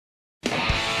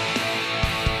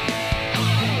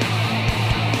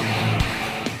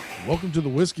Welcome to the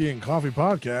Whiskey and Coffee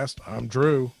Podcast. I'm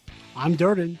Drew. I'm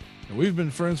Durden. And we've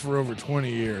been friends for over 20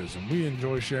 years, and we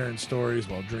enjoy sharing stories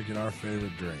while drinking our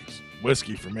favorite drinks.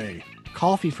 Whiskey for me.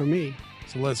 Coffee for me.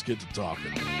 So let's get to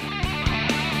talking.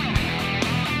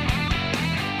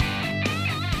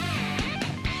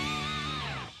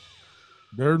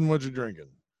 Durden, what you drinking?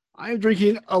 I am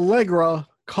drinking Allegra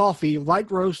coffee light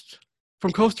roast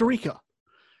from Costa Rica.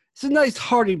 It's a nice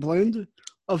hearty blend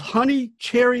of honey,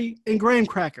 cherry, and graham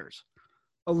crackers.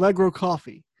 Allegro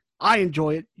coffee. I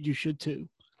enjoy it. You should too.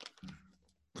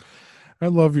 I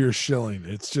love your shilling.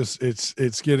 It's just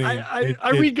it's getting. I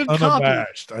read good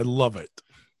unabashed. copy. I love it.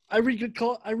 I read good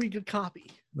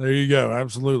copy. There you go.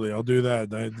 Absolutely, I'll do that.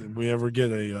 If we ever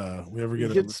get a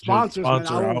sponsors,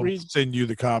 sponsor, man, I'll send you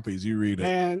the copies. You read it.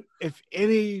 And if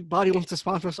anybody wants to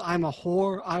sponsor us, I'm a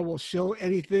whore. I will show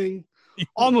anything,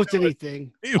 almost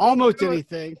anything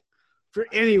for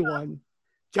anyone.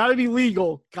 Got to be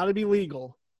legal.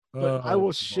 But I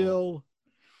will shill.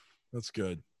 That's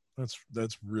good.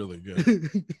 That's really good,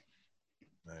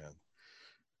 man.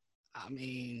 I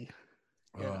mean,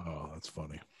 yeah. Oh, that's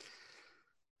funny.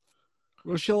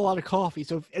 We'll shill a lot of coffee.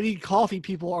 So if any coffee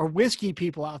people or whiskey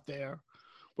people out there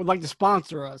would like to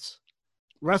sponsor us,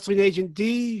 Wrestling Agent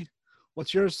D,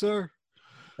 what's yours, sir?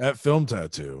 At Film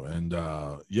Tattoo. And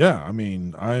yeah, I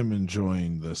mean, I'm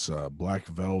enjoying this Black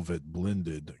Velvet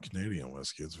blended Canadian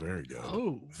whiskey. It's very good.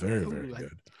 Oh, very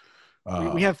good.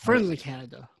 We have friends in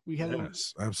Canada.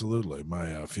 Yes, absolutely.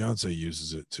 My fiance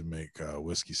uses it to make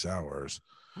whiskey sours.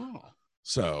 Oh,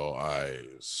 so I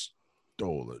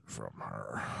stole it from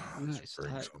her. Nice.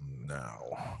 Drink some now.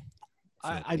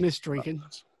 I miss drinking.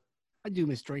 I do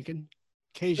miss drinking.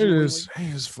 Occasionally. It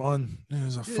is fun. It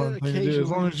is a fun thing to do. As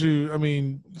long as you, I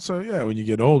mean, so yeah, when you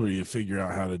get older, you figure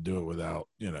out how to do it without,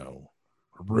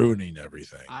 ruining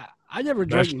everything. I never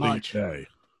drank much.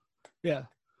 Yeah.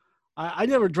 I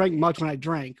never drank much when I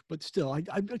drank, but still, I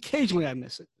occasionally I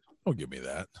miss it. Don't give me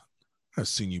that. I've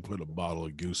seen you put a bottle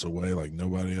of Goose away like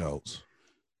nobody else.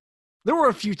 There were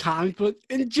a few times, but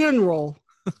in general,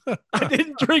 I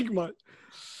didn't drink much.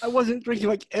 I wasn't drinking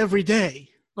like every day.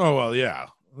 Oh, well, yeah.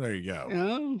 There you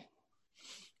go.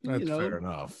 That's fair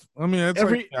enough. I mean, it's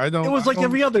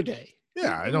every other day.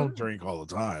 Yeah, I don't drink all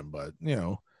the time, but,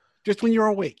 just when you're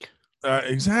awake.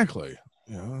 Exactly.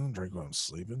 I don't drink when I'm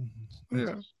sleeping.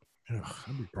 Yeah.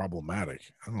 That'd be problematic.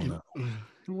 I don't know.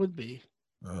 It would be.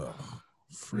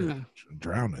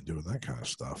 Drowning doing that kind of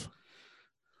stuff.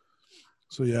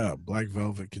 So yeah, Black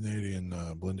Velvet Canadian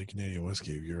blended Canadian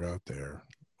whiskey. If you're out there,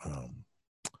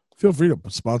 feel free to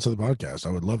sponsor the podcast. I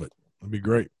would love it. It'd be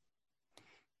great.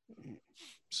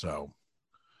 So,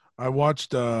 I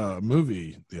watched a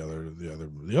movie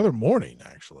the other morning.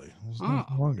 Actually, it was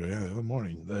not long ago. Yeah, the other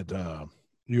morning that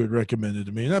you had recommended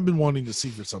to me, and I've been wanting to see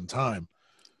for some time.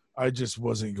 I just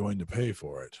wasn't going to pay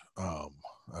for it.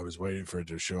 I was waiting for it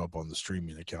to show up on the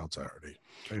streaming accounts I already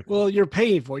paid for. Well, you're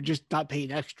paying for it, just not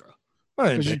paying extra.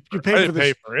 I didn't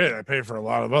pay for it. I paid for a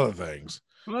lot of other things.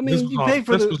 Well, I mean,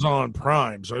 this was on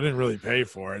Prime, so I didn't really pay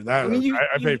for it. I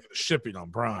paid for the shipping on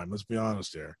Prime. Let's be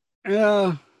honest here.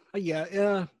 Yeah.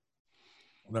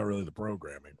 Not really the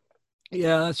programming.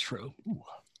 Yeah, that's true. Ooh.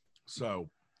 So,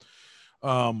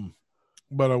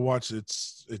 but I watched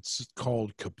it's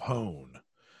called Capone.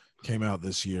 Came out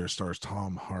this year, stars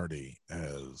Tom Hardy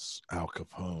as Al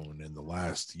Capone in the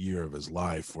last year of his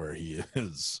life, where he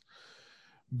is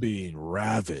being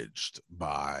ravaged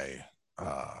by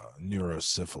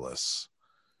neurosyphilis,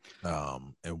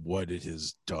 and what it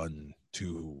has done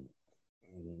to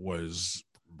was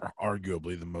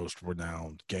arguably the most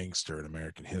renowned gangster in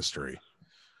American history.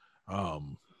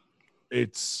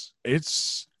 It's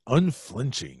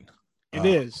unflinching. It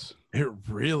is. It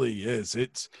really is.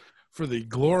 It's for the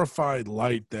glorified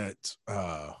light that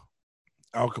Al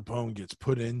Capone gets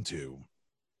put into.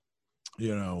 It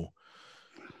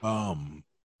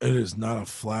is not a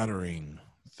flattering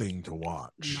thing to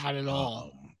watch. Not at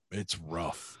all. It's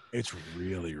rough. It's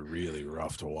really, really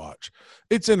rough to watch.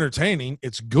 It's entertaining.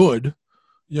 It's good.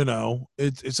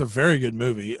 It's a very good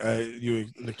movie.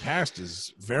 The cast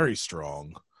is very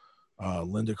strong.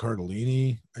 Linda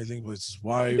Cardellini, I think, was his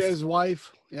wife. Yeah, his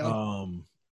wife. Yeah.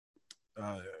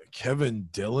 Kevin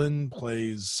Dillon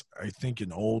plays, I think,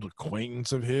 an old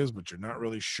acquaintance of his, but you're not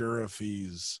really sure if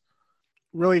he's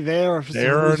really there, or if it's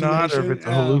or not, or if it's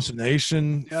a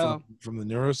hallucination from the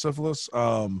neurosyphilis.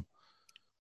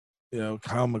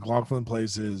 Kyle MacLachlan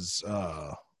plays his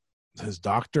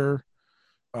doctor.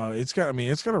 It's got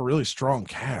a really strong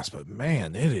cast, but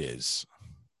man, it is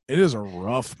a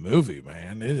rough movie,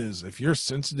 man. It is. If you're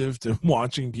sensitive to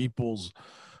watching people's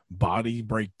body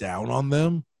break down on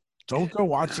them, don't go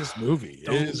watch this movie.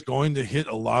 It is going to hit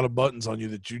a lot of buttons on you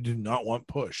that you do not want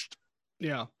pushed.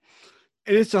 Yeah.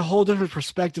 And it's a whole different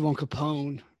perspective on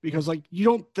Capone because, like, you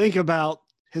don't think about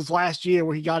his last year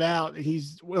where he got out and it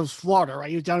was Florida, right?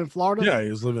 He was down in Florida. Yeah, he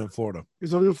was living in Florida. He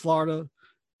was living in Florida,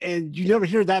 and you never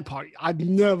hear that part. I've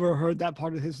never heard that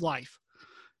part of his life.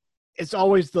 It's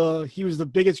always he was the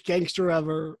biggest gangster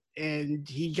ever, and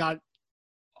they got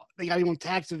him on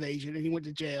tax evasion, and he went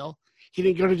to jail. He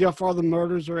didn't go to jail for all the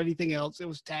murders or anything else. It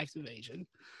was tax evasion.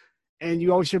 And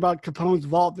you always hear about Capone's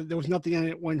vault, that there was nothing in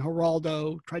it when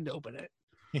Geraldo tried to open it.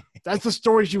 That's the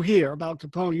stories you hear about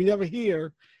Capone. You never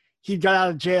hear he got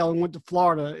out of jail and went to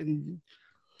Florida and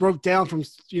broke down from,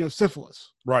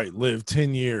 syphilis. Right. Lived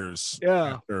 10 years.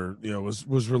 Yeah. After,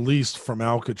 was released from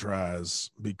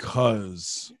Alcatraz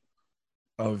because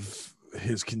of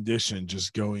his condition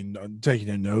just taking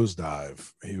a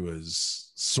nosedive. He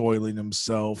was soiling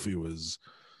himself. He was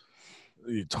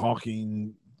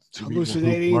talking to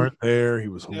hallucinating. People who weren't there. He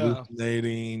was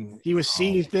hallucinating. Yeah. He was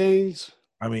seeing things.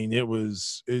 I mean, it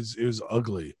was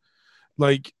ugly.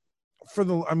 Like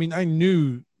I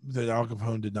knew that Al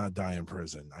Capone did not die in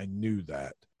prison. I knew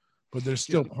that. But there's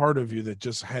still part of you that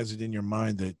just has it in your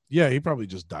mind that, yeah, he probably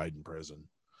just died in prison.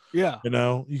 Yeah.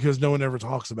 Because no one ever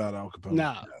talks about Al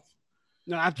Capone.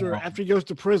 No, after he goes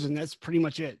to prison, that's pretty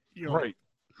much it. Right.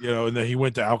 And then he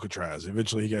went to Alcatraz.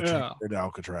 Eventually he got transferred to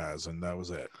Alcatraz, and that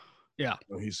was it. Yeah.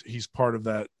 So he's part of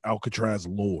that Alcatraz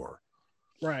lore.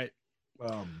 Right.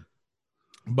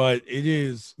 But it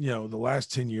is, the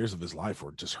last 10 years of his life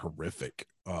were just horrific.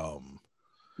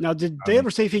 Now, did they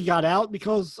ever say if he got out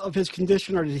because of his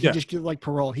condition, or did he just get like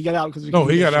parole? He got out because of his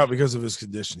condition. He got out because of his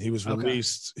condition. He was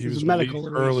released. He was medical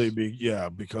released early,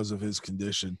 because of his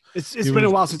condition. It's been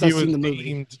a while since I've seen the movie.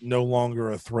 He was no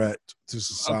longer a threat to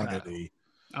society.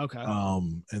 Okay.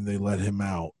 And they let him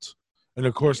out. And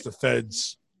of course, the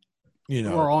feds,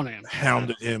 were on him,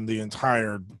 hounded him the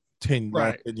entire 10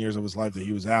 years of his life that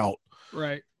he was out.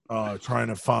 Right. Trying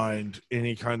to find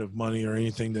any kind of money or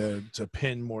anything to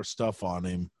pin more stuff on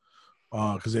him,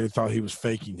 because they thought he was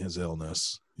faking his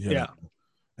illness. And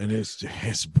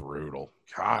it's brutal.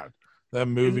 God, that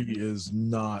movie is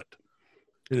not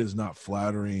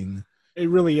flattering. It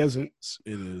really isn't.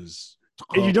 It is.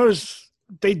 And you notice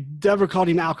they never called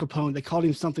him Al Capone. They called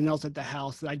him something else at the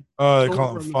house. They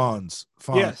call him Fonz.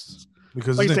 Yes,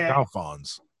 because his name's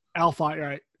Alphonse. Alphonse,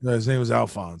 right? No, his name was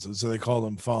Alphonse, and so they called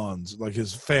him Fonz. Like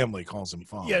his family calls him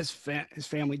Fonz. Yes, his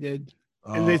family did.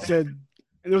 And they said,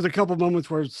 and there was a couple moments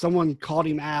where someone called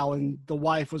him Al, and the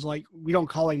wife was like, "We don't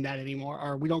call him that anymore,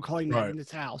 or we don't call him that in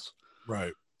this house."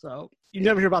 Right. So you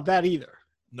never hear about that either.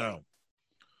 No.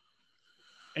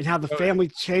 And how the family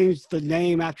changed the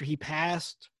name after he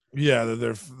passed. Yeah,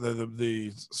 they're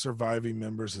the surviving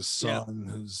members, his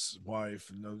son, his wife,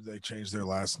 and they changed their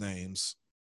last names.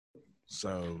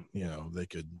 So, they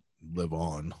could live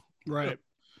on. Right.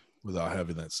 Without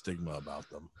having that stigma about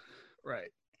them. Right.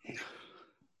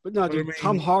 But no, dude,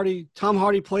 Tom Hardy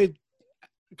played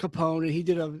Capone, and he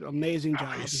did an amazing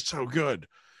job. He's so good.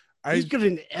 He's good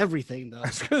in everything, though. I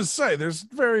was going to say,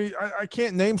 I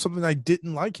can't name something I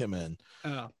didn't like him in.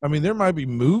 Oh. There might be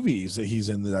movies that he's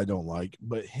in that I don't like,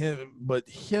 but himself,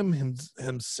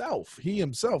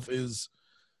 he's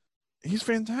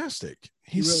fantastic.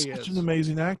 He's really such an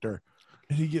amazing actor.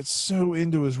 And he gets so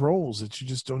into his roles that you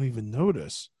just don't even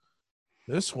notice.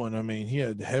 This one, he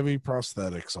had heavy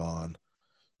prosthetics on.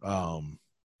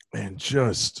 And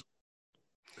just,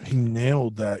 he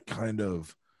nailed that kind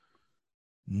of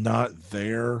not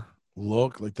there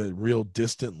look, like the real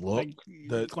distant look. Like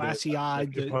that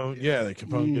glassy-eyed. That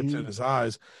Capone gets in his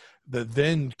eyes, that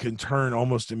then can turn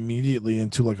almost immediately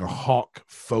into like a hawk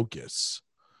focus.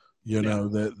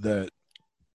 That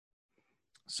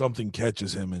something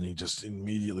catches him and he just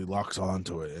immediately locks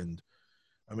onto it. And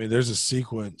there's a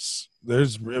sequence,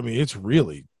 it's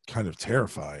really kind of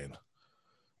terrifying.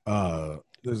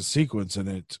 There's a sequence in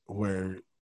it where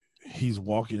he's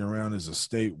walking around his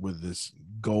estate with this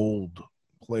gold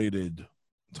plated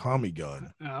Tommy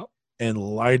gun and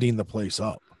lighting the place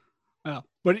up.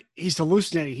 But he's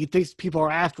hallucinating. He thinks people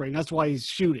are after him. That's why he's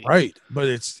shooting. Right. But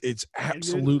it's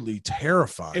absolutely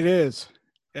terrifying. It is.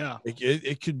 Yeah,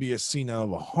 it could be a scene out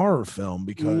of a horror film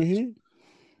because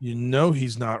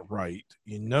he's not right.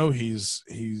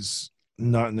 He's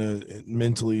not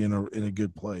mentally in a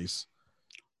good place,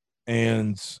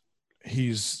 and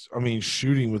he's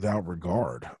shooting without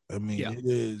regard. It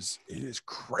is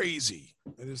crazy.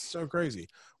 It is so crazy.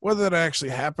 Whether that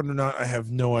actually happened or not, I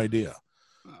have no idea.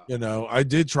 I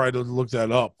did try to look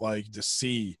that up, to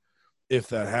see if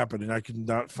that happened, and I could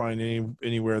not find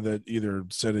anywhere that either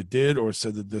said it did or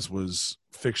said that this was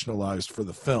fictionalized for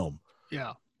the film.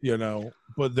 Yeah.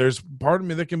 But there's part of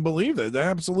me that can believe that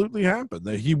absolutely happened,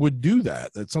 that he would do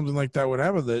that something like that would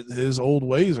happen, that his old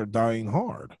ways are dying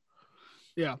hard.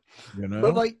 Yeah.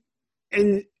 But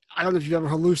and I don't know if you've ever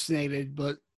hallucinated,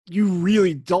 but you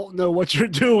really don't know what you're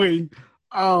doing.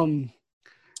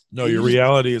 No, your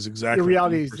reality is exactly your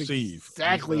reality what you is perceive.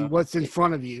 exactly what's in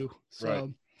front of you. Right.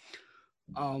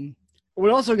 So, what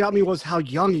also got me was how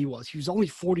young he was. He was only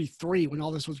 43 when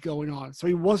all this was going on. So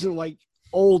he wasn't like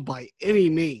old by any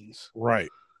means. Right.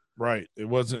 It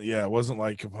wasn't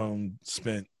like Capone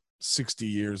spent 60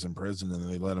 years in prison and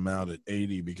they let him out at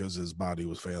 80 because his body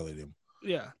was failing him.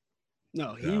 Yeah.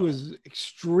 No, he was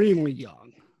extremely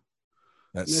young.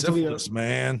 That syphilis,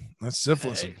 man. That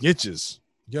syphilis will get you.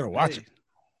 You got to watch it.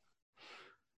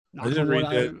 I did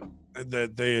read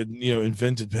that they had,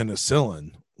 invented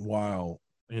penicillin while,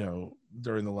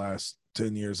 during the last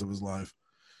 10 years of his life.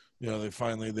 They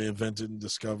invented and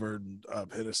discovered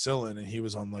penicillin, and he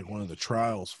was on like one of the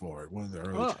trials for it, one of the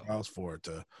early trials for it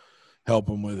to help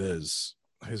him with his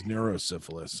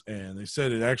neurosyphilis. And they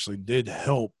said it actually did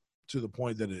help to the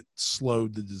point that it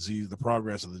slowed the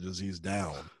progress of the disease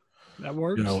down. That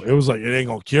works. It was like, it ain't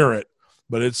gonna cure it,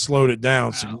 but it slowed it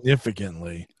down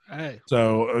significantly. Hey.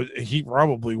 So he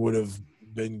probably would have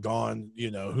been gone,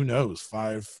 who knows,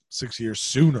 5-6 years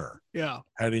sooner. Yeah.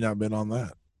 Had he not been on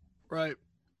that. Right.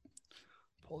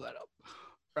 Pull that up.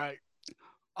 Right.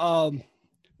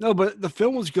 No, but the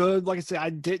film was good. Like I said, I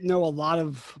didn't know a lot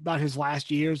about his last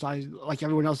years. I, like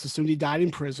everyone else, assumed he died in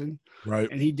prison.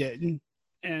 Right. And he didn't.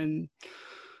 And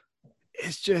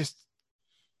it's just,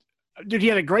 dude, he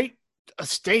had a great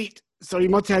estate, so he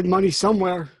must have had money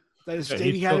somewhere. That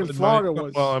estate he had in Florida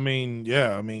was. Well,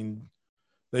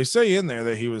 they say in there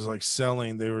that he was like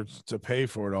selling. They were to pay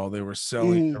for it all. They were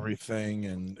selling everything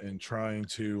and trying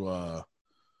to, I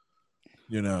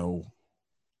don't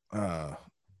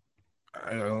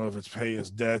know if it's pay his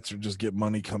debts or just get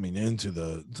money coming into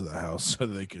the house so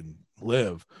that they can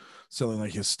live. Selling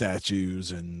like his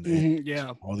statues and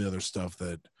all the other stuff,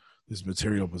 that his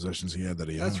material possessions he had that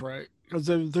he had. That's right. Because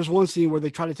there's one scene where they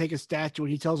try to take a statue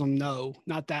and he tells them no,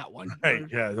 not that one. Hey,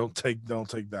 yeah, don't take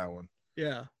that one.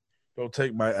 Yeah. Don't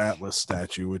take my Atlas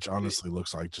statue, which honestly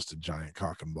looks like just a giant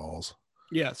cock and balls.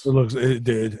 Yes.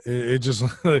 It just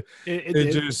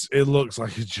it looks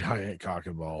like a giant cock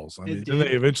and balls. I mean, then they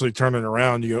eventually turn it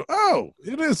around, you go, oh,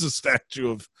 it is a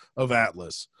statue of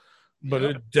Atlas. But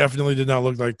it definitely did not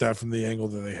look like that from the angle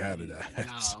that they had it at.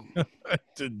 No. It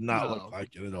did not look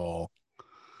like it at all.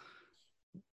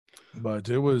 But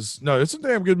it's a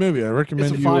damn good movie. I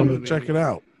recommend you check it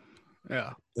out.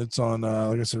 Yeah. It's on,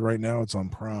 like I said, right now it's on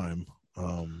Prime,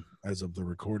 as of the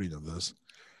recording of this.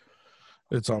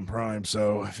 It's on Prime,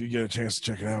 so if you get a chance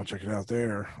to check it out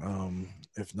there.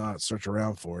 If not, search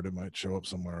around for it. It might show up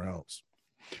somewhere else.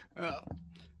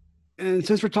 And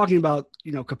since we're talking about,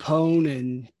 Capone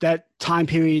and that time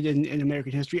period in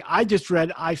American history, I just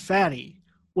read I, Fatty,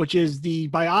 which is the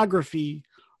biography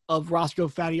of Roscoe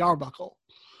Fatty Arbuckle.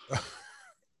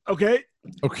 Okay.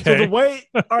 So the way,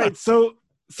 all right. So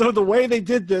the way they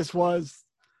did this was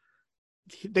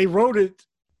they wrote it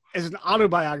as an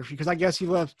autobiography, because I guess he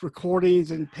left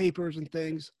recordings and papers and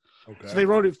things. Okay. So they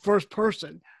wrote it first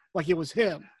person, like it was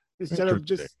him, instead of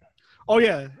just,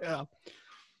 yeah.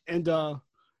 And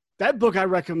that book I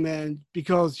recommend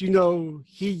because,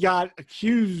 he got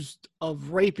accused of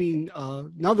raping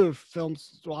another film.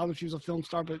 Well, I don't know if she was a film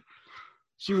star, but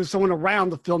she was someone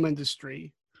around the film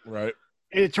industry. Right.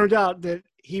 And it turned out that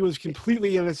he was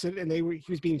completely innocent, and he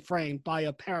was being framed by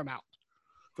a Paramount.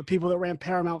 The people that ran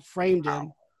Paramount framed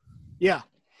him. Yeah.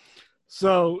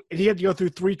 So, and he had to go through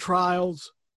 3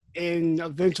 trials, and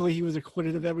eventually he was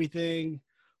acquitted of everything.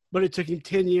 But it took him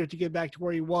 10 years to get back to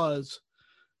where he was,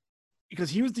 because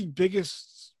he was the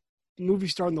biggest movie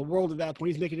star in the world at that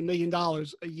point. He's making $1 million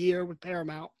a year with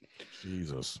Paramount.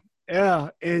 Jesus. Yeah.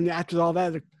 And after all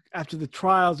that, after the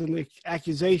trials and the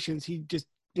accusations, he just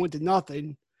went to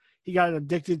nothing. He got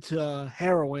addicted to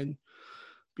heroin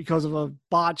because of a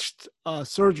botched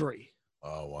surgery.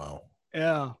 Oh, wow.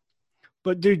 Yeah.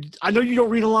 But, dude, I know you don't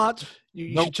read a lot.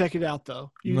 You should check it out,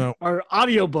 though. Or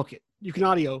audiobook it. You can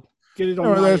get it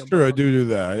on that's true. I do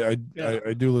that.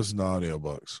 I do listen to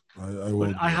audiobooks.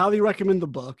 I highly recommend the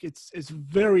book. It's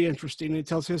very interesting. It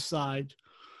tells his side.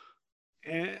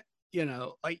 And,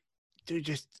 dude,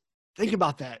 just think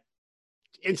about that.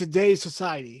 In today's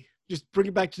society, just bring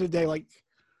it back to the day. Like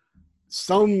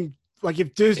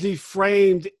if Disney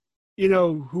framed,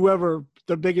 whoever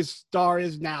the biggest star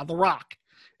is now, The Rock.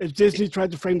 If Disney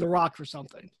tried to frame The Rock for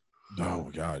something.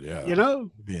 Oh, God, yeah.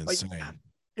 It'd be insane.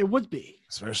 It would be.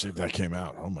 Especially if that came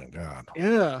out. Oh, my God.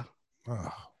 Yeah.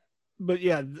 Oh. But,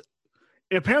 yeah,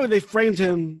 And apparently they framed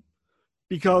him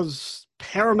because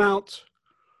Paramount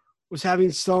was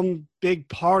having some big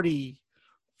party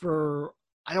for,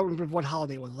 I don't remember what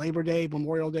holiday it was, Labor Day,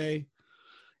 Memorial Day.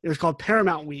 It was called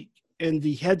Paramount Week. And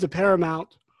the heads of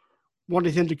Paramount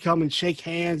wanted him to come and shake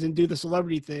hands and do the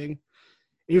celebrity thing. And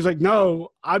he was like,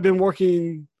 no, I've been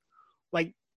working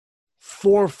like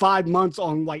 4 or 5 months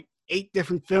on like 8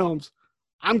 different films.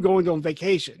 I'm going on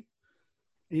vacation. And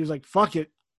he was like, fuck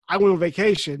it. I went on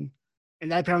vacation.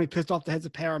 And that apparently pissed off the heads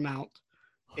of Paramount.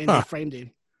 And they framed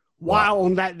him while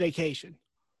on that vacation.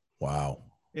 Wow.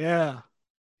 Yeah.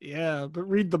 Yeah. But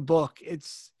read the book. It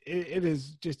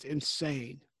is just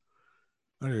insane.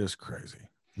 That is crazy.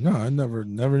 No, I never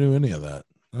knew any of that.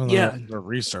 I don't know. Yeah. I never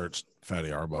researched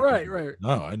Fatty Arbuckle. Right.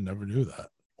 No, I never knew that.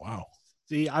 Wow.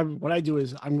 See, what I do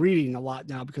is I'm reading a lot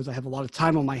now because I have a lot of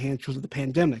time on my hands because of the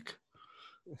pandemic.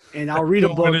 And I'll read a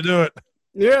book. To do it.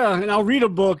 Yeah, and I'll read a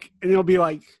book, and it'll be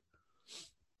like,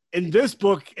 in this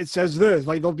book, it says this.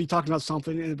 Like, they'll be talking about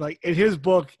something, and like in his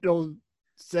book, it'll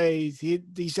say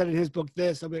he said in his book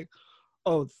this. I'll be like,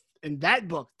 oh, in that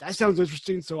book, that sounds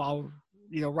interesting. So I'll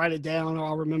write it down, or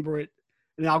I'll remember it,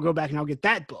 and then I'll go back and I'll get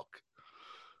that book.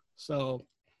 So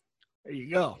there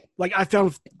you go. Like I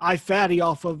found iFatty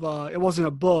off of it wasn't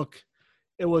a book,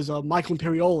 it was Michael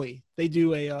Imperioli. They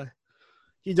do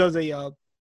he does a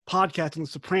podcast on The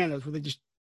Sopranos where they just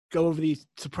go over these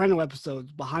Soprano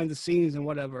episodes behind the scenes and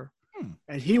whatever.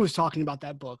 And he was talking about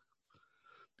that book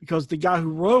because the guy who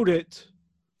wrote it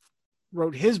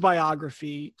wrote his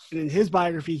biography, and in his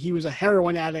biography he was a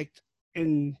heroin addict,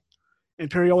 and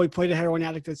Imperioli played a heroin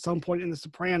addict at some point in The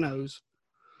Sopranos.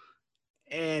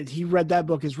 And he read that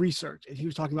book as research, and he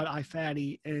was talking about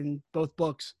iFatty in both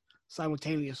books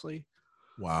simultaneously.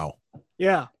 Wow.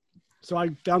 Yeah. So I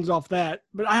bounced off that,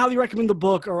 but I highly recommend the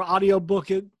book or audio book.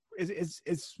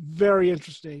 It's very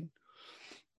interesting.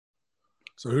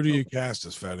 So who do you cast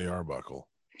as Fatty Arbuckle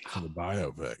for the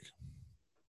biopic?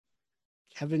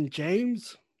 Kevin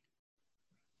James?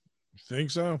 You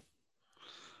think so?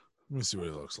 Let me see what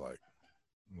he looks like.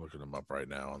 I'm looking him up right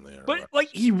now on the internet. But like,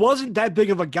 he wasn't that big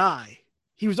of a guy.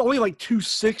 He was only like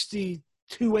 260,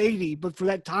 280, but for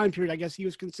that time period, I guess he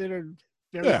was considered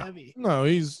very heavy. No,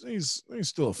 he's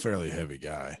still a fairly heavy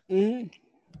guy.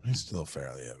 Mm-hmm. He's still a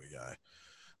fairly heavy guy.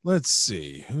 Let's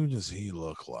see. Who does he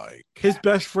look like? His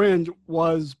best friend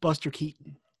was Buster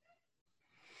Keaton.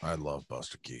 I love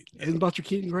Buster Keaton. Isn't Buster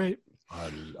Keaton great?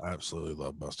 I absolutely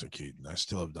love Buster Keaton. I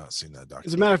still have not seen that documentary.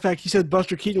 As a matter of fact, he said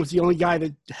Buster Keaton was the only guy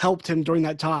that helped him during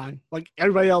that time. Like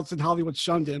everybody else in Hollywood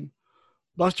shunned him.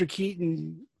 Buster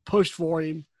Keaton pushed for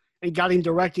him and got him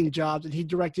directing jobs, and he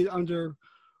directed under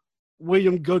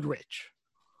William Goodrich.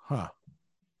 Huh.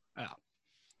 Yeah.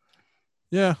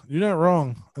 Yeah, you're not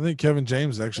wrong. I think Kevin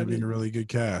James actually being a really good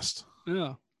cast.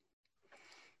 Yeah.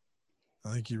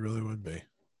 I think he really would be.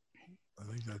 I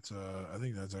think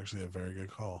that's actually a very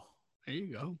good call. There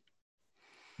you go.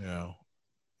 Yeah.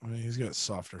 I mean, he's got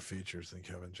softer features than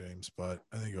Kevin James, but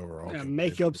I think overall. Yeah,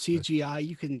 makeup, CGI,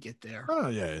 you can get there. Oh,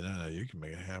 yeah. No, you can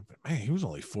make it happen. Man, he was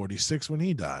only 46 when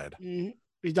he died. Mm-hmm.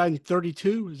 He died in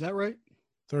 32. Is that right?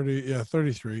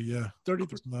 33. Yeah.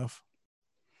 33. Enough.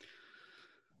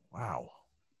 Wow.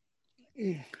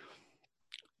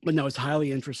 But no, it's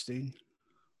highly interesting.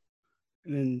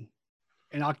 And then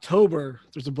in October,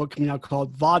 there's a book coming out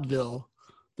called Vaudeville,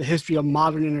 The History of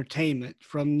Modern Entertainment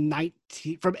from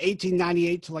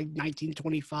 1898 to like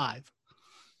 1925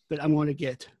 that I'm going to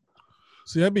get.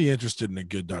 See, I'd be interested in a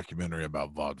good documentary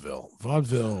about vaudeville.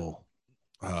 Vaudeville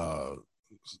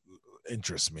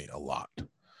interests me a lot.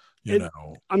 You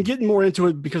know, I'm getting more into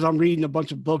it because I'm reading a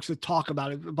bunch of books that talk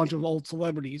about it, a bunch of old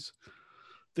celebrities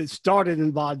that started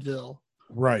in vaudeville.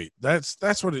 Right.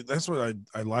 That's what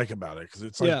I like about it, because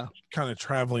it's like kind of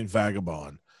traveling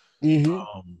vagabond.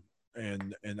 Mm-hmm.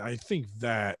 And I think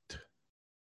that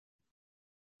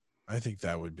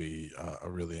would be a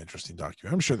really interesting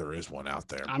documentary. I'm sure there is one out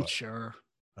there. I'm sure.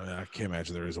 I mean, I can't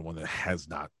imagine there isn't one that has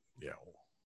not,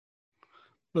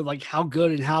 But like, how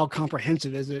good and how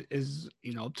comprehensive is it is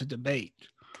to debate.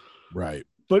 Right.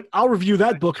 But I'll review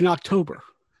that book in October.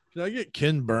 Did I get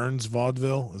Ken Burns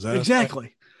vaudeville? Is that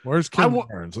exactly? Where's Ken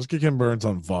Burns? Let's get Ken Burns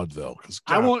on vaudeville, because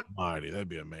almighty, that'd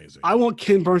be amazing. I want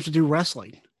Ken Burns to do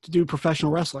wrestling, to do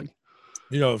professional wrestling.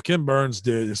 If Ken Burns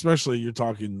did, especially you're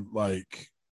talking like,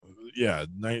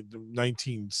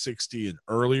 1960 and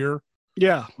earlier.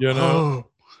 Yeah.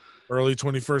 Early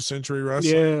 21st century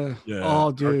wrestling. Yeah.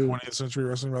 Oh, dude. 20th century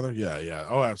wrestling, rather. Yeah.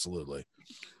 Oh, absolutely.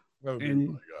 That would be really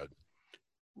good.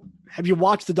 Have you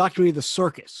watched the documentary The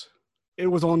Circus? It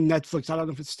was on Netflix. I don't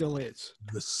know if it still is.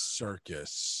 The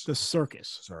Circus. The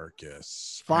Circus.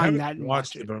 Circus. Find that and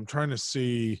watched watch it. But I'm trying to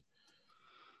see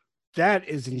That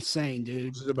is insane,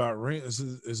 dude. Is it about rain? Is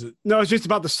it? No, it's just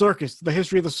about the circus, the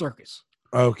history of the circus.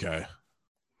 Okay.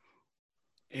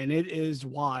 And it is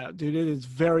wild, dude. It is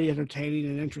very entertaining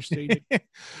and interesting.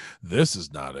 This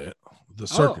is not it. The Oh,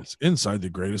 circus inside the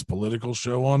greatest political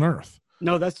show on earth.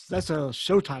 no, that's a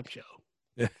Showtime show.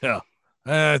 Yeah.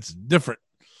 That's different.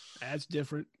 That's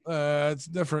different. That's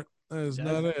different. That is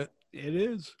not it. It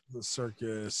is. The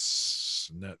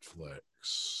circus Netflix.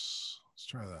 Let's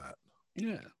try that.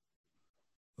 Yeah.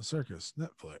 The circus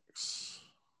Netflix.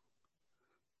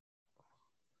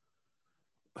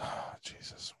 Oh,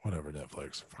 Jesus. Whatever,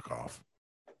 Netflix. Fuck off.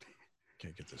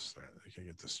 Can't get this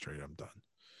straight. I'm done.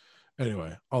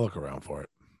 Anyway, I'll look around for it.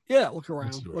 Yeah, look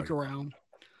around. Look around.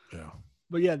 Yeah.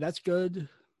 But yeah, that's good.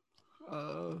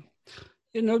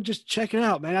 Just check it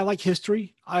out, man. I like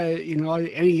history.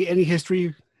 Any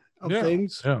history of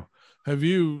things. Yeah. Have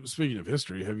you, speaking of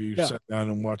history, sat down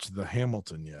and watched The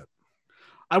Hamilton yet?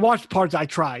 I watched parts. I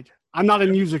tried. I'm not a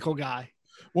musical guy.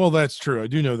 Well, that's true. I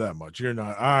do know that much. You're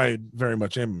not. I very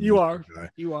much am. You are. Guy.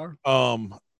 You are.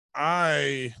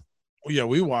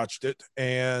 We watched it,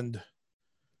 and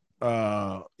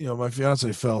my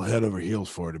fiance fell head over heels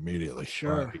for it immediately.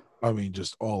 Sure. I mean,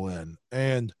 just all in,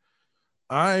 and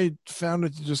I found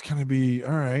it to just kind of be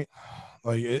all right.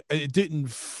 Like it didn't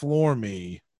floor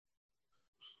me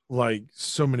like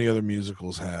so many other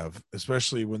musicals have,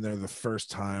 especially when they're the first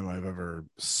time I've ever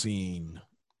seen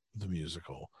the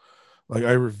musical. Like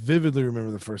I vividly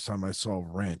remember the first time I saw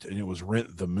Rent, and it was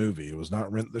Rent the movie. It was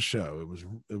not Rent the show.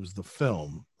 It was the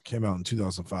film. It came out in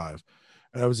 2005,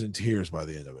 and I was in tears by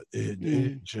the end of it.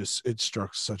 It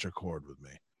struck such a chord with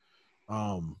me.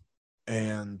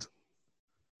 And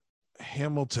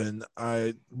Hamilton,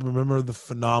 I remember the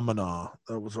phenomena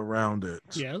that was around it.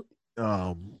 Yeah.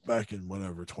 Back in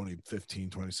whatever 2015,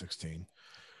 2016,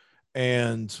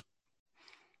 and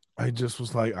I just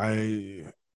was like,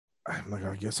 I'm like,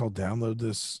 I guess I'll download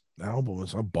this album.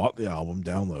 So I bought the album,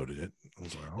 downloaded it. I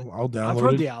was like, I'll download I've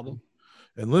heard the album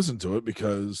and listen to it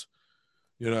because,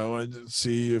 I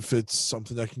see if it's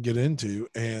something I can get into.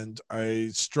 And I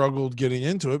struggled getting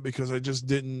into it because I just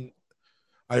didn't.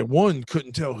 I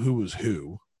couldn't tell who was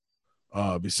who,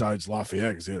 besides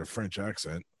Lafayette because he had a French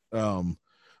accent.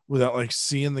 Without like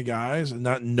seeing the guys and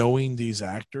not knowing these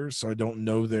actors, so I don't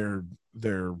know their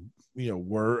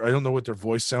word. I don't know what their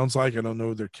voice sounds like. I don't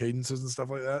know their cadences and stuff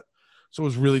like that. So it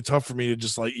was really tough for me to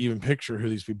just like even picture who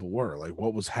these people were, like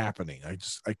what was happening. I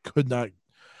could not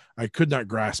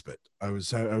grasp it. I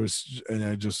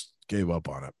just gave up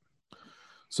on it.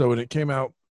 So when it came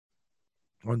out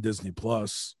on Disney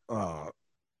Plus,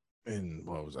 in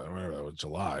what was that? Whatever that was,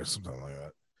 July, something like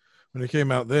that. When it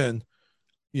came out then,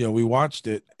 we watched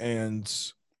it and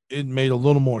it made a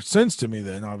little more sense to me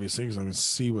then, obviously, because I could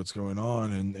see what's going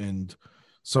on, and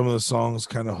some of the songs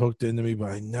kind of hooked into me,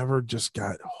 but I never just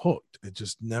got hooked. It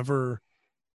just never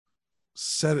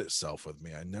set itself with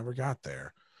me. I never got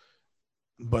there.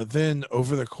 But then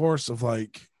over the course of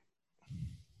like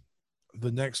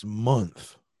the next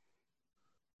month,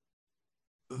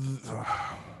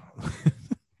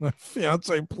 my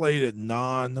fiance played it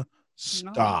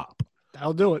non-stop.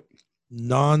 That'll do it.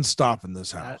 Non-stop in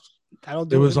this house. That'll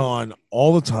do it. It was on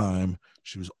all the time.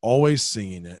 She was always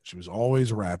singing it. She was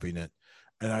always rapping it.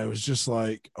 And I was just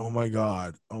like, oh my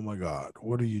God,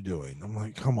 what are you doing? I'm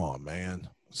like, come on, man.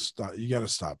 Stop. You got to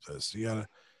stop this. You got to.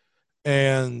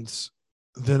 And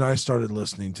then I started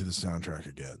listening to the soundtrack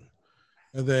again.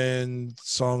 And then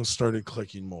songs started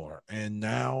clicking more. And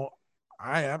now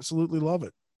I absolutely love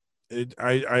it.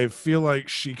 I feel like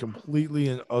she completely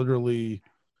and utterly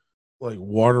like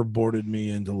waterboarded me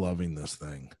into loving this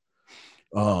thing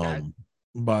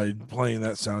by playing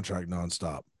that soundtrack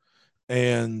nonstop.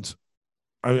 And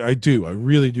I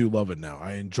really do love it now.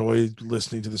 I enjoy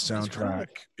listening to the soundtrack.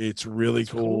 It's really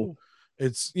cool.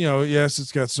 It's, yes,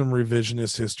 it's got some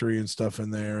revisionist history and stuff in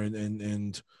there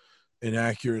and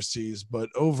inaccuracies, but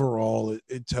overall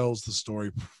it tells the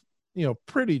story,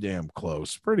 pretty damn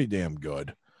close, pretty damn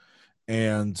good.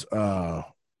 And I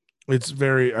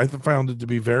found it to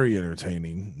be very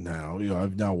entertaining now.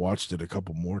 I've now watched it a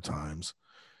couple more times,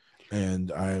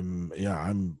 and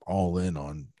I'm all in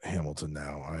on Hamilton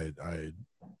now. I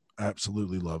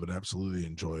absolutely love it. Absolutely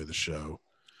enjoy the show.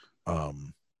 I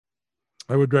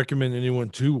would recommend anyone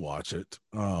to watch it.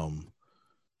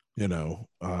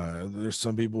 There's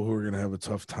some people who are going to have a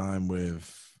tough time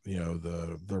with,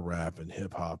 the rap and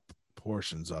hip hop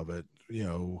portions of it,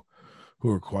 who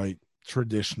are quite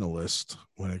traditionalist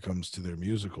when it comes to their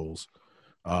musicals.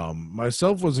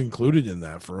 Myself was included in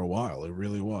that for a while. It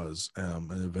really was.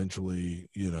 And eventually,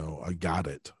 I got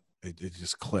it. It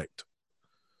just clicked.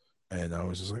 And I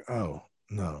was just like, oh,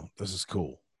 no, this is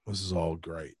cool. This is all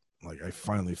great. Like, I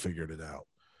finally figured it out.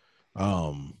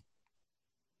 Um,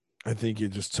 I think it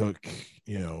just took,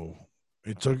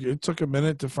 it took a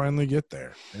minute to finally get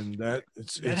there, and that That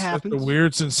it's such a happens.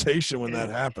 weird sensation when that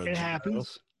It happens,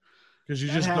 happens. because you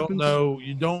That just don't happens. know.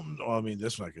 You don't. Well, I mean,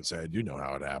 this one I can say I do know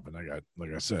how it happened. I got,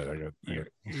 like I said,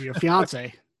 Your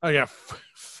fiance. I got,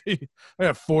 I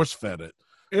got force fed it.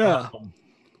 Yeah.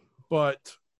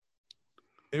 But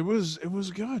it was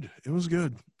good. It was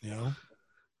good.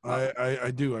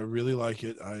 I do. I really like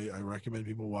it. I recommend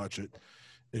people watch it.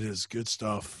 It is good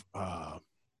stuff.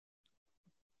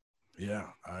 Yeah,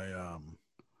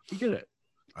 You get it.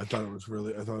 I thought it was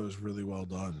really well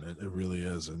done. It really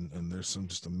is, and there's some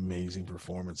just amazing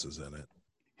performances in it.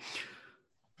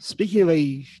 Speaking of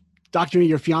a documentary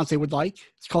your fiance would like,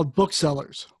 it's called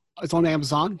Booksellers. It's on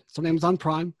Amazon. It's on Amazon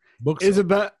Prime. Books. It is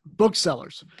about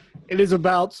booksellers. It is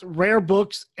about rare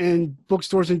books and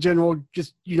bookstores in general,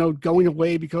 just going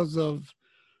away because of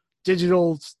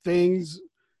digital things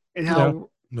and how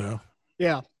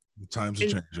Yeah. Times are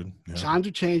changing. Yeah. Times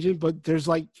are changing, but there's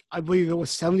I believe it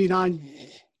was 79.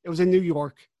 It was in New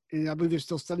York, and I believe there's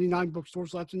still 79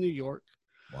 bookstores left in New York.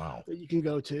 Wow. That you can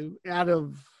go to out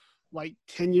of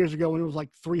 10 years ago when it was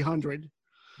 300.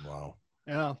 Wow.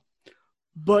 Yeah.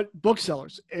 But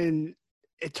booksellers, and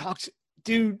it talks,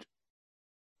 dude,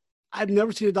 I've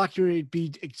never seen a documentary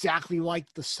be exactly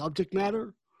like the subject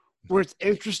matter, where it's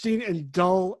interesting and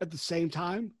dull at the same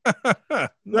time.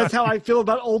 That's how I feel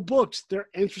about old books. They're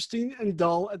interesting and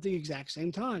dull at the exact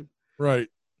same time. Right.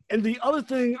 And the other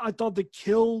thing I thought that's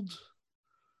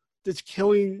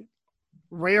killing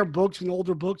rare books and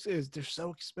older books is they're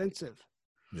so expensive.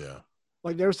 Yeah.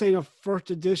 Like they were saying a first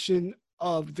edition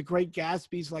of The Great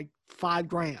Gatsby's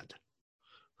 $5,000.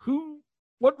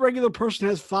 What regular person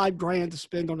has $5,000 to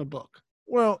spend on a book?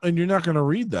 Well, and you're not going to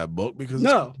read that book because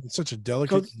it's such a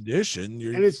delicate condition.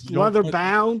 And it's leather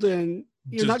bound, and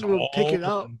you're not going to pick it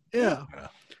up. Yeah.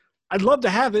 I'd love to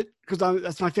have it because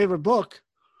that's my favorite book,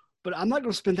 but I'm not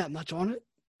going to spend that much on it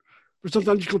for something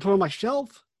I'm just going to put on my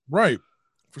shelf. Right.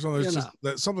 For something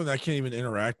that's something that I can't even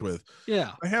interact with.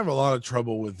 Yeah. I have a lot of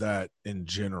trouble with that in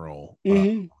general.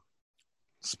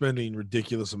 Spending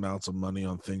ridiculous amounts of money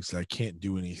on things that I can't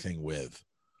do anything with.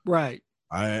 Right.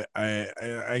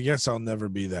 I guess I'll never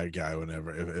be that guy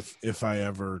if I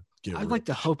ever get I'd like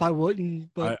to hope I wouldn't,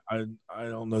 but I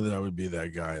don't know that I would be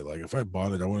that guy. Like if I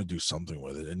bought it, I want to do something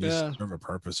with it. It needs to serve a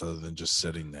purpose other than just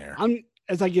sitting there.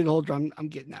 As I get older, I'm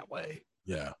getting that way.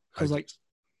 Yeah. Because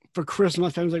for Christmas, my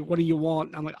family's like, what do you want?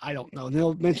 And I'm like, I don't know. And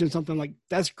they'll mention something like,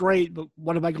 that's great, but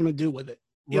what am I going to do with it?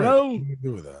 You know? What do you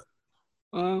do with that?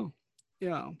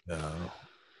 Yeah.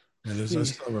 And I still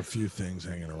have a few things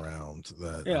hanging around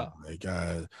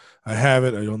that I have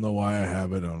it. I don't know why I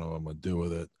have it. I don't know what I'm gonna do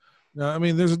with it. Now, I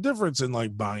mean, there's a difference in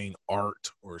buying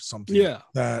art or something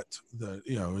that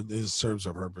it serves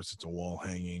a purpose. It's a wall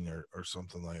hanging or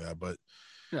something like that. But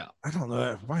I don't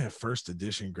know. If I buy a first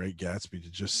edition Great Gatsby to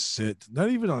just sit, not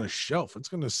even on a shelf, it's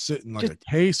gonna sit in a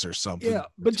case or something. Yeah,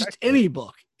 but just any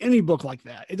book like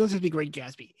that. It doesn't have to be Great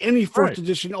Gatsby. Any first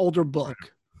edition older book.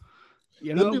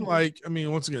 Right.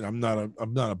 Once again, I'm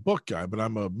not a book guy, but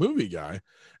I'm a movie guy.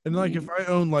 And if I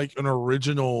own an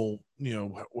original,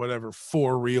 whatever,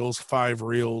 4 reels, 5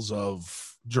 reels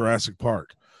of Jurassic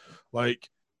Park,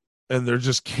 and they're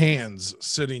just cans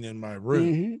sitting in my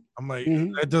room, I'm like,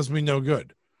 that does me no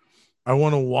good. I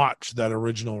want to watch that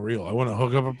original reel. I want to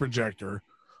hook up a projector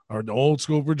or an old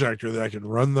school projector that I can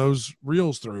run those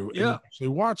reels through and actually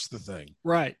watch the thing.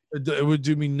 Right. It would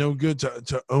do me no good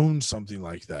to own something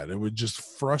like that. It would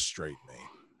just frustrate me.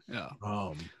 Yeah.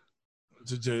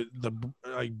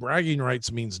 Bragging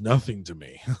rights means nothing to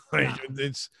me. I'm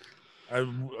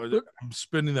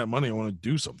spending that money. I want to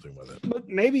do something with it. But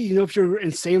maybe, if you're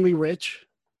insanely rich,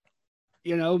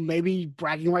 maybe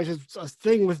bragging rights is a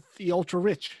thing with the ultra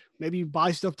rich. Maybe you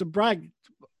buy stuff to brag.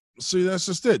 See, that's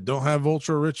just it. Don't have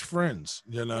ultra rich friends,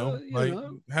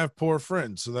 have poor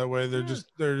friends. So that way they're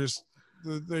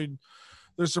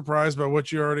surprised by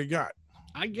what you already got.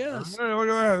 I guess. Hey, look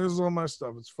at that. This is all my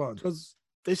stuff. It's fun. Because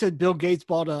they said Bill Gates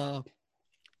bought Da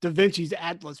Vinci's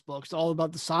Atlas books, all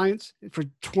about the science, for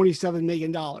 $27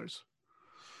 million.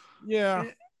 Yeah.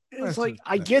 It's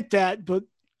I get that, but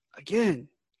again,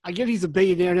 I get he's a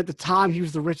billionaire, and at the time he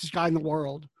was the richest guy in the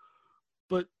world.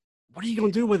 But what are you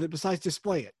going to do with it besides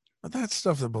display it? But that's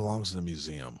stuff that belongs in the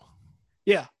museum.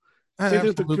 Yeah. That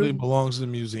absolutely belongs in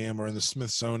the museum or in the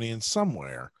Smithsonian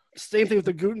somewhere. Same thing with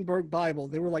the Gutenberg Bible.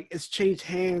 They were it's changed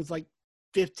hands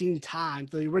 15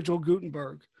 times, the original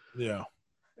Gutenberg. Yeah.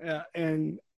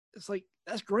 And it's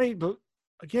that's great, but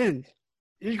again,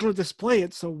 you're going to display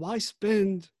it, so why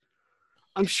spend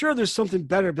I'm sure there's something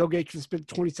better Bill Gates can spend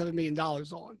 $27 million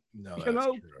on. No, You that's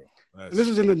know, true. and this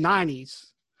was in the '90s.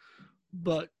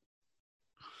 But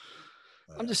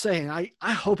I'm just saying,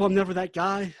 I hope I'm never that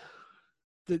guy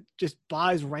that just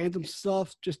buys random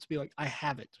stuff just to be like, I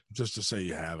have it. Just to say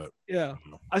you have it. Yeah.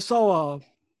 I saw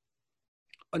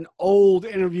an old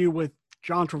interview with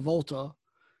John Travolta,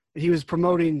 and he was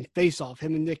promoting Face Off,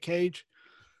 him and Nick Cage.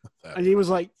 And he was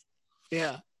like,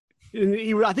 yeah. And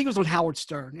I think it was on Howard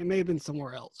Stern. It may have been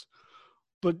somewhere else.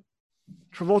 But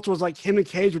Travolta was like, him and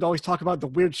Cage would always talk about the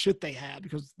weird shit they had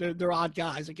because they're odd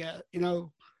guys, I guess. You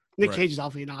know, Nick Cage is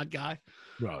obviously an odd guy.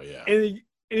 Well, yeah. And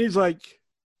he's like,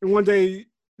 and one day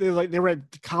they were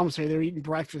at the commissary, they were eating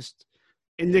breakfast,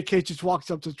 and Nick Cage just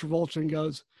walks up to Travolta and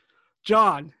goes,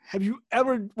 John, have you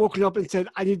ever woken up and said,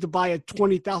 I need to buy a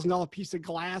 $20,000 piece of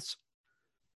glass?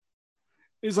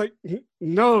 He's like,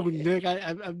 no, Nick,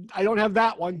 I don't have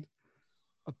that one.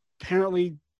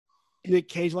 Apparently, Nick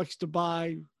Cage likes to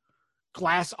buy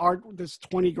glass art that's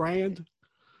 $20,000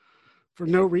 for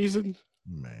no reason.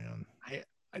 Man,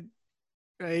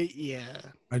 yeah.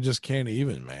 I just can't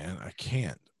even, man. I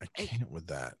can't with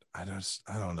that. I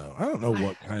don't know. I don't know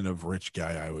what kind of rich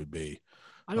guy I would be.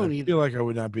 I don't either. Feel like I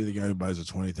would not be the guy who buys a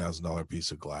 $20,000 piece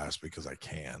of glass because I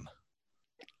can.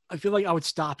 I feel like I would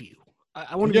stop you.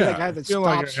 I want to be that guy that stops you.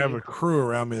 I feel like I have a crew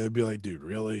around me that'd be like, dude,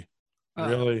 really?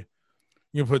 Really?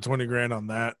 You can put $20,000 on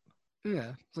that?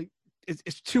 Yeah. It's like,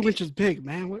 it's 2 inches big,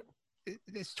 man. What?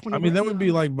 It's 20. I mean, that would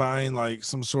be like buying like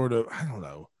some sort of, I don't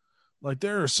know. Like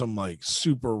there are some like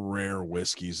super rare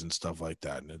whiskeys and stuff like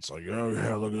that. And it's like, oh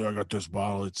yeah, look, I got this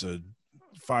bottle. It's a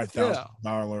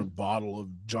 $5,000 bottle of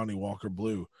Johnny Walker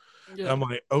Blue. Yeah. And I'm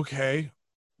like, okay,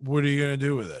 what are you going to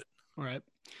do with it? All right.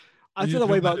 I feel that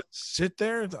way about sit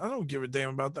there. I don't give a damn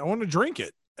about that. I want to drink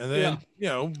it. And then,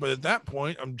 but at that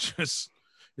point, I'm just,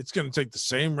 it's going to take the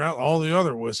same route all the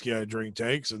other whiskey I drink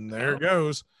takes. And there it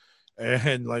goes.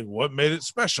 And like, what made it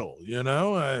special? You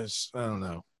know, I don't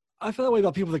know. I feel that way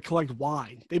about people that collect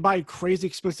wine. They buy crazy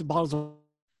expensive bottles of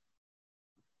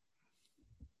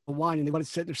wine and they let it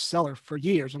sit in their cellar for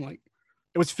years. I'm like,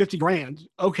 it was $50,000.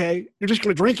 Okay, you're just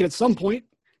going to drink it at some point,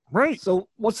 right? So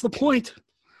what's the point?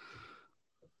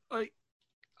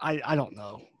 I don't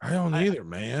know. I don't either,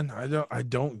 man. I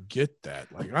don't get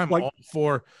that. Like I'm all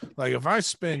for like if I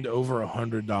spend over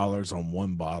 $100 on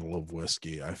one bottle of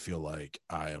whiskey, I feel like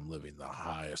I am living the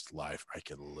highest life I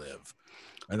can live.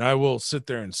 And I will sit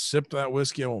there and sip that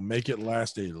whiskey. I will make it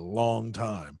last a long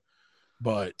time.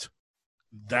 But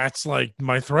that's like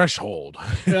my threshold.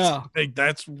 Yeah. Like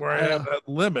that's where I have that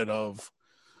limit of.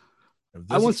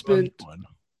 I once spent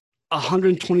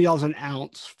 $120 an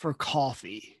ounce for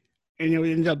coffee. And it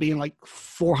ended up being like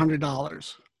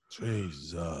 $400.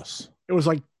 Jesus. It was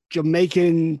like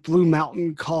Jamaican Blue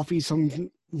Mountain coffee, some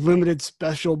limited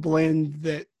special blend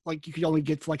that like you could only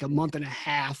get for like a month and a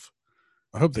half.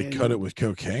 I hope they cut it with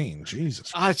cocaine.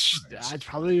 Jesus. I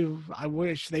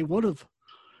wish they would have.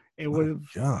 It would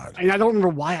have. God. And I don't remember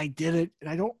why I did it.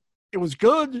 And it was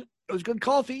good. It was good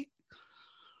coffee.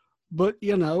 But,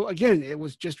 again, it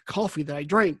was just coffee that I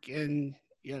drank. And,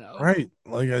 Right.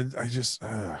 Like, I just.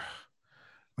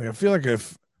 Like I feel like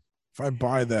if I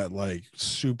buy that like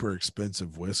super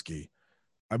expensive whiskey,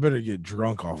 I better get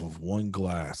drunk off of one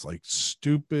glass, like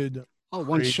stupid. Oh,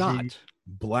 one shot,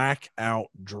 blackout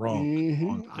drunk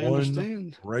on I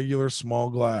understand. Regular small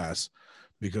glass,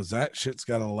 because that shit's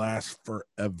got to last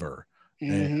forever.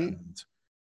 And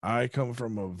I come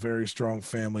from a very strong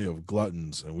family of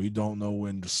gluttons, and we don't know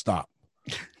when to stop.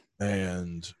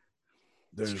 And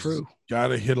there's got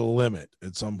to hit a limit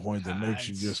at some point that makes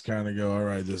you just kind of go, all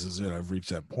right, this is it. I've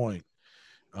reached that point.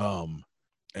 And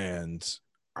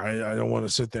I don't want to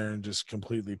sit there and just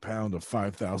completely pound a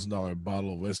 $5,000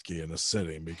 bottle of whiskey in a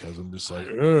sitting because I'm just like,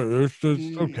 it's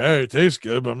okay. It tastes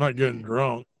good, but I'm not getting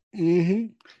drunk.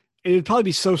 And it'd probably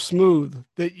be so smooth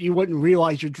that you wouldn't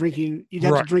realize you're drinking. You'd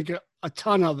have to drink a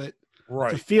ton of it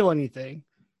to feel anything.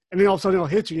 And then all of a sudden it'll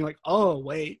hit you and you're like, oh,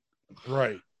 wait.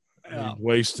 Right. Yeah. You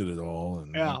wasted it all.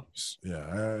 And I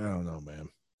don't know, man.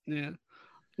 Yeah.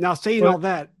 Now, saying all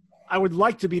that, I would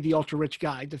like to be the ultra rich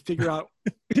guy to figure out,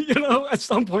 at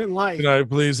some point in life. Can I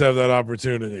please have that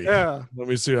opportunity? Yeah. Let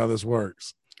me see how this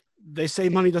works. They say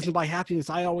money doesn't buy happiness.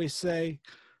 I always say,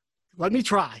 let me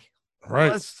try.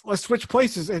 Right. Let's switch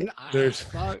places. And let's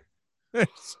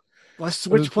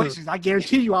switch places. I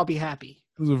guarantee you I'll be happy.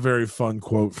 It was a very fun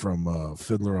quote from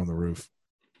Fiddler on the Roof.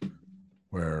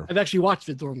 Where I've actually watched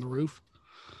Fiddler on the Roof.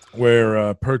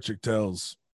 Where Perchik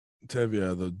tells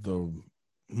Tevye the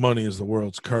money is the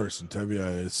world's curse, and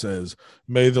Tevye says,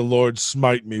 "May the Lord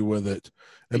smite me with it,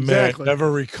 and may I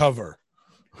never recover."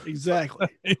 Exactly.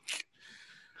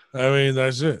 I mean,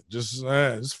 that's it. Just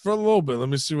for a little bit. Let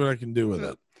me see what I can do with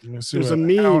it. Let me see There's a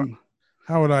how, meme.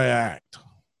 how would I act?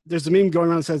 There's a meme going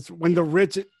around that says when the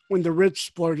rich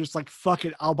splurge, it's like fuck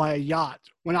it, I'll buy a yacht.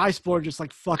 When I splurge, it's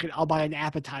like fuck it, I'll buy an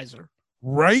appetizer.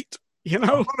 Right? You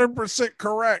know? 100%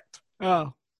 correct.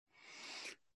 Oh.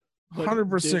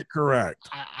 100% correct.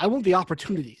 I want the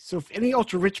opportunity. So if any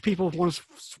ultra rich people want to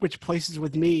switch places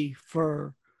with me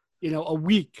for, a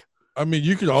week, I mean,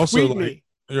 you could also tweet me.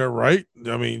 Yeah, right.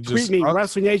 I mean, Tweet me,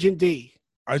 Wrestling Agent D.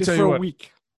 I just tell for you a what,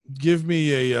 week. give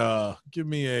me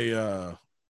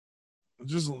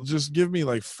just give me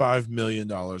like $5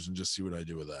 million and just see what I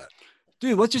do with that.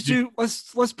 Dude,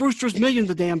 let's Brewster's Million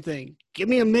the damn thing. Give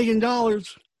me $1 million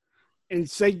and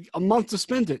say a month to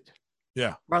spend it.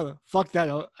 Yeah. Brother, fuck that.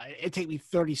 It'd take me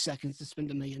 30 seconds to spend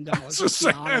 $1 million.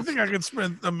 I think I could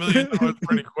spend $1 million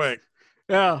pretty quick.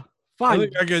 Yeah. Fine. I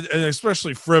think I could, and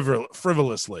especially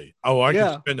frivolously. Oh, I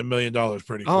could spend $1 million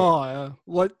pretty quick. Oh, yeah.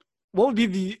 What would be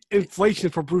the inflation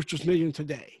for Brewster's Million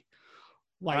today?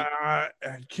 Like, I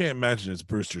can't imagine it's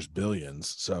Brewster's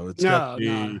Billions, so it's got to be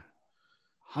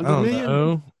 100 million.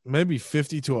 Know, maybe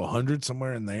 50 to 100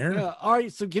 somewhere in there. Yeah. All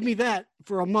right, so give me that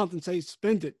for a month and say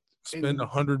spend it. Spend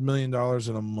 $100 million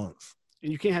in a month,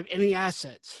 and you can't have any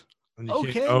assets. And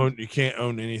you can't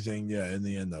own anything. Yeah, in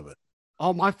the end of it.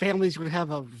 Oh, my family's going to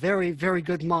have a very, very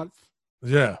good month.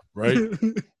 Yeah, right. There's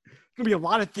going to be a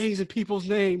lot of things in people's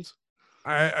names.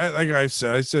 I like I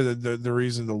said that the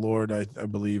reason the Lord I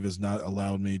believe has not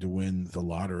allowed me to win the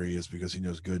lottery is because he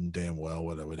knows good and damn well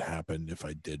what would happen if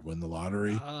I did win the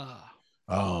lottery.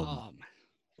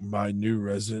 My new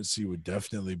residency would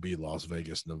definitely be Las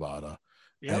Vegas, Nevada.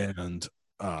 Yep. And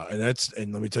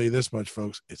let me tell you this much,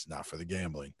 folks, it's not for the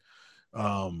gambling.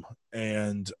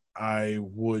 And I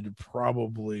would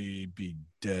probably be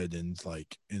dead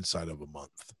inside of a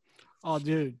month. Oh,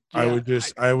 dude. Yeah,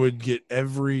 I would get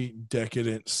every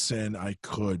decadent sin I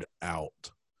could out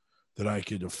that I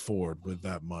could afford with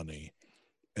that money.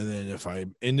 And then if I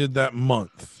ended that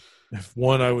month, if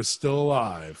one, I was still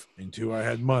alive, and two, I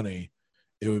had money,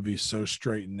 it would be so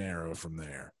straight and narrow from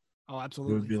there. Oh,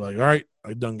 absolutely. It would be like, all right,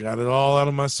 I done got it all out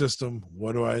of my system.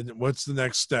 What's the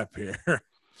next step here?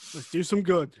 Let's do some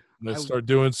good. Let's start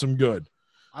doing some good.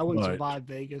 I wouldn't survive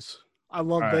Vegas. I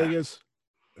love Vegas.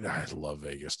 I love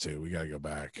Vegas too. We gotta go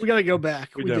back. We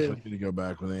definitely need to go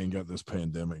back when they ain't got this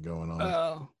pandemic going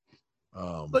on.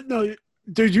 But no,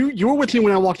 dude, you were with me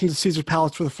when I walked into Caesar's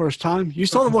Palace for the first time. You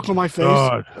saw the look on my face.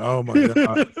 God. Oh my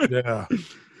God. Yeah.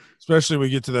 Especially when we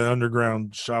get to that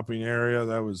underground shopping area.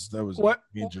 That was a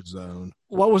danger zone.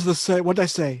 What did I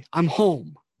say? I'm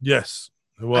home. Yes.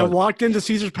 It was. I walked into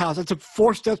Caesar's Palace. I took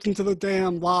 4 steps into the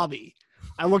damn lobby.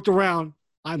 I looked around.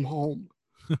 I'm home.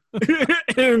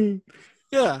 And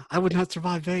yeah, I would not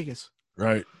survive Vegas.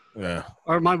 Right. Yeah.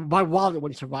 Or my wallet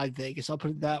wouldn't survive Vegas. I'll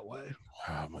put it that way.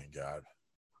 Oh my God.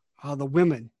 Oh, the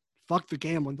women. Fuck the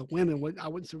gambling. The women I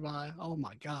wouldn't survive. Oh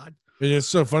my God. And it's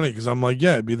so funny because I'm like,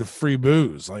 yeah, it'd be the free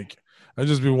booze. Like I'd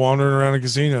just be wandering around a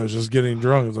casino just getting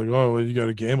drunk. It's like, oh, well, you got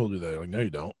to gamble today. Like, no, you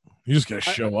don't. You just got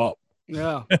to show up.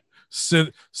 Yeah.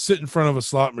 sit in front of a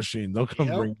slot machine. They'll come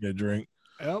bring you a drink.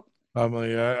 Yep. I'm like,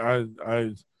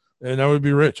 and I would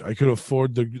be rich. I could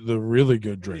afford the really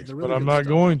good drinks, but I'm not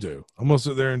going to. I'm going to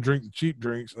sit there and drink the cheap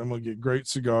drinks. I'm going to get great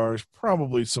cigars,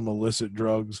 probably some illicit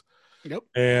drugs. Yep.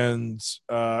 And,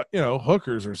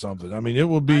 hookers or something. I mean, it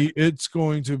would be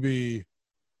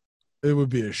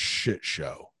a shit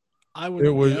show. I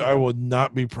would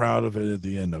not be proud of it at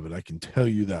the end of it. I can tell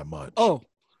you that much.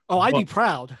 I'd be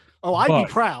proud. I'd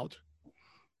be proud.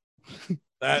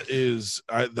 That is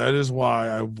why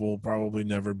I will probably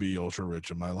never be ultra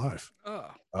rich in my life.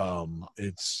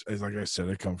 It's like I said,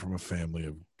 I come from a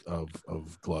family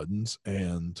of gluttons,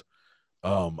 and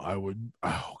I would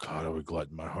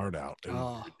glutton my heart out. It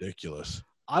would be ridiculous.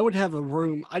 I would have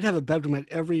I'd have a bedroom at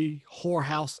every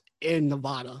whorehouse in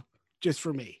Nevada just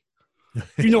for me.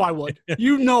 You know I would.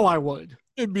 I would.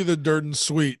 It'd be the Dirt and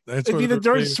Sweet. It'd be the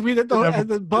Dirt and Sweet at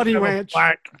the Bunny Ranch.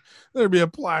 There'd be a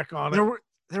plaque on it.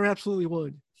 There absolutely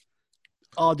would.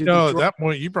 Oh, dude! At that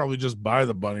point, you probably just buy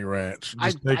the Bunny Ranch,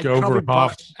 just take over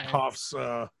Hoff's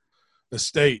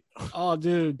estate. Oh,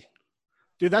 dude,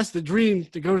 that's the dream,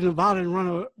 to go to Nevada and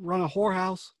run a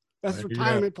whorehouse. That's the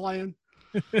retirement plan.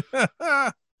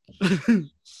 It's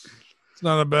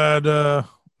not a bad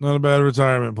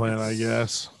retirement plan, I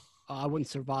guess. I wouldn't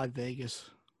survive Vegas.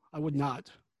 I would not.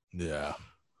 Yeah,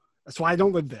 that's why I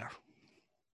don't live there.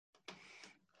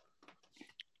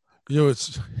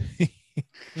 It's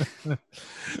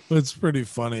What's pretty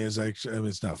funny is actually, I mean,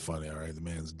 it's not funny. All right, the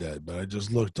man's dead, but I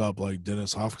just looked up like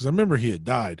Dennis Hoff because I remember he had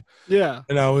died. Yeah.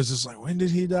 And I was just like, when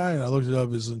did he die? And I looked it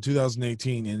up. It's in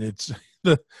 2018, and it's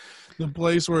the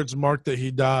place where it's marked that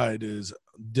he died is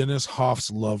Dennis Hoff's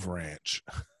Love Ranch.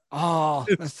 Oh,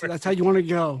 that's how you want to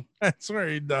go. That's where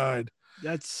he died.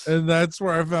 That's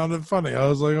where I found it funny. I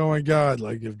was like, oh my God,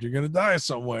 like if you're gonna die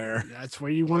somewhere, that's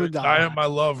where you want to die die. at my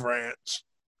love ranch.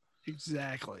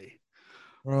 Exactly.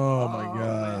 Oh my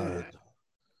God.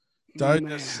 Died in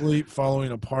his sleep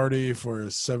following a party for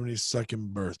his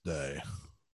 72nd birthday.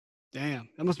 Damn,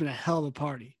 that must have been a hell of a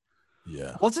party.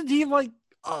 Yeah. Wasn't he like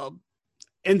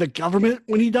in the government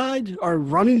when he died or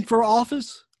running for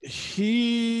office?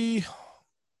 He,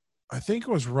 I think,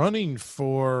 was running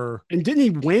for. And didn't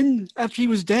he win after he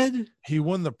was dead? He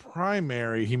won the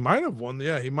primary. He might have won.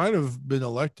 Yeah, he might have been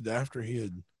elected after he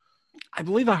had. I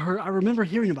believe I remember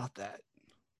hearing about that.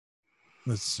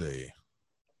 Let's see.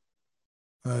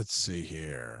 Let's see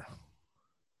here.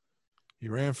 He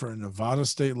ran for a Nevada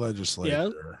state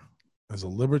legislature as a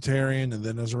libertarian and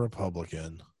then as a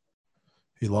Republican.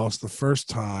 He lost the first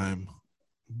time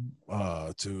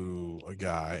to a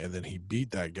guy, and then he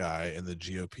beat that guy in the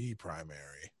GOP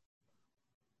primary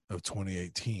of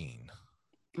 2018.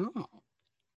 Oh.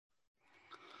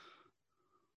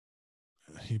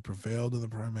 He prevailed in the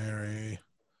primary.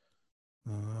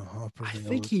 I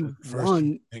think he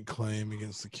won. First claim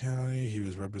against the county. He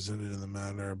was represented in the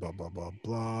matter, blah, blah, blah,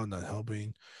 blah, not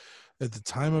helping. At the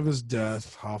time of his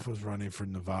death, Hoff was running for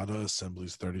Nevada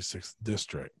Assembly's 36th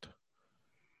district.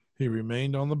 He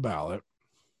remained on the ballot,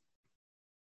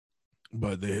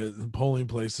 but the polling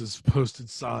places posted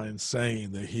signs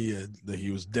saying that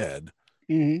he was dead.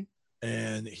 Mm-hmm.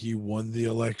 And he won the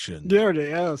election. There it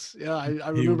is. Yeah, I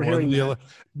remember hearing that.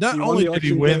 Not only did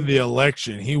he win the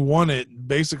election, he won it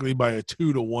basically by a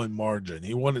 2-1 margin.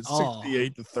 He won it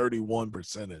 68 to 31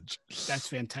 percentage. That's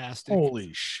fantastic. Holy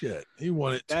shit. He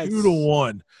won it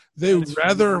 2-1. They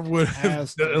would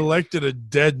have elected a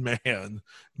dead man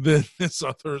than this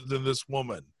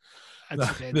woman.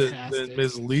 That's fantastic. Than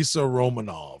Ms. Lisa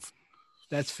Romanov.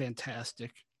 That's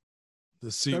fantastic.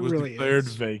 The seat was declared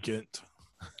vacant.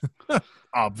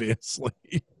 Obviously.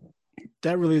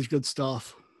 That really is good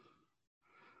stuff.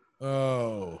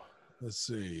 Oh, let's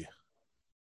see.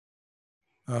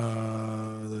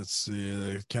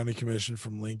 The county commission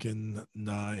from Lincoln,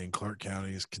 Nye, and Clark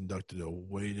counties conducted a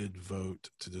weighted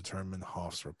vote to determine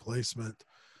Hoff's replacement.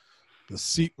 The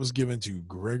seat was given to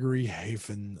Gregory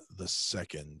Hafen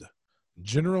II,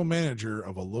 general manager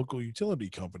of a local utility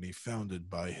company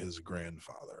founded by his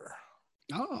grandfather.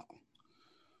 Oh.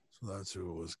 So that's who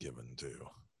it was given to.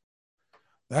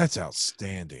 That's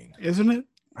outstanding. Isn't it?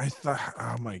 I thought,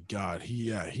 oh my God,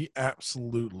 he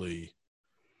absolutely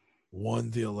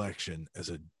won the election as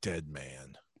a dead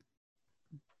man.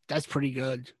 That's pretty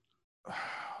good.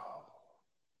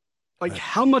 Like,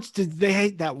 how much did they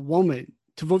hate that woman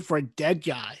to vote for a dead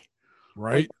guy?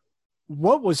 Right? Like,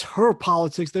 what was her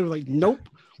politics? They were like, nope,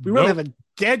 we rather have a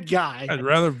dead guy. I'd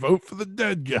rather vote for the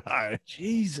dead guy.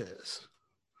 Jesus.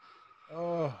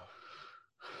 Oh.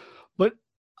 But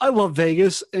I love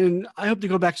Vegas, and I hope to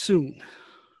go back soon.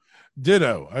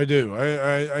 Ditto. I do.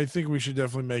 I think we should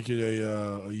definitely make it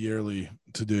a yearly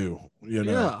to do.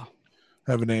 Yeah.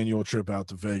 Have an annual trip out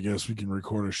to Vegas. We can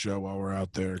record a show while we're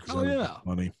out there. Oh, yeah.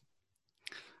 Money.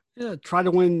 Yeah. Try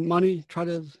to win money. Try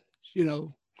to,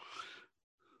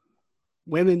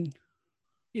 women,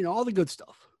 all the good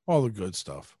stuff. All the good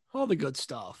stuff. All the good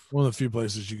stuff. One of the few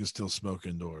places you can still smoke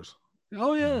indoors.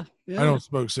 Oh, yeah. I don't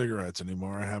smoke cigarettes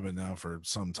anymore. I haven't now for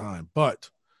some time, but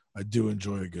I do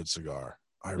enjoy a good cigar.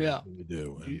 I really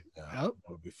do. And, it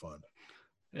would be fun.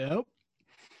 Yep.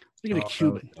 We get a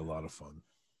Cuban. A lot of fun.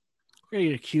 We're going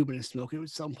to get a Cuban and smoke it at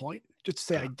some point, just to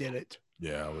say I did it.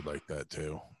 Yeah, I would like that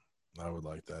too.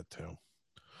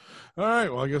 All right.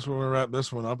 Well, I guess we're going to wrap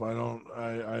this one up.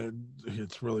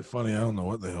 It's really funny. I don't know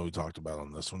what the hell we talked about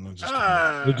on this one. It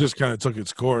just kind of took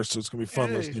its course. So it's going to be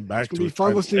fun listening back to it. It's going to be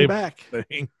fun listening back.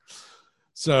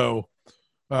 So,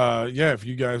 if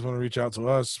you guys want to reach out to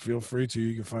us, feel free to.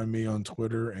 You can find me on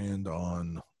Twitter and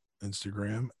on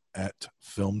Instagram at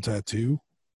Film Tattoo.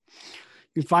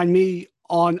 You can find me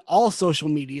on all social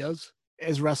medias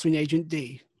as Wrestling Agent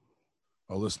D.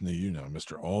 I'll listen to you now,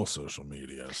 Mr. All Social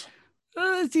Medias.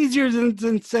 It's easier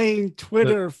than saying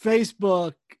Twitter,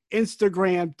 Facebook,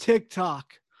 Instagram,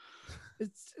 TikTok.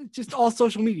 It's just all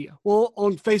social media. Well,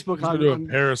 on Facebook, I'm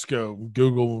Periscope,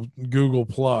 Google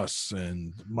Plus,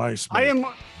 and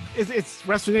MySpace. It's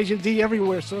Wrestling Agent D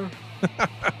everywhere, sir.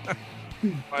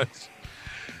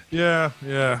 Yeah.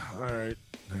 All right,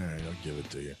 I'll give it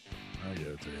to you. I get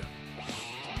it to you.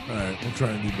 All right, we'll try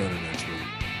and do better next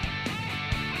week.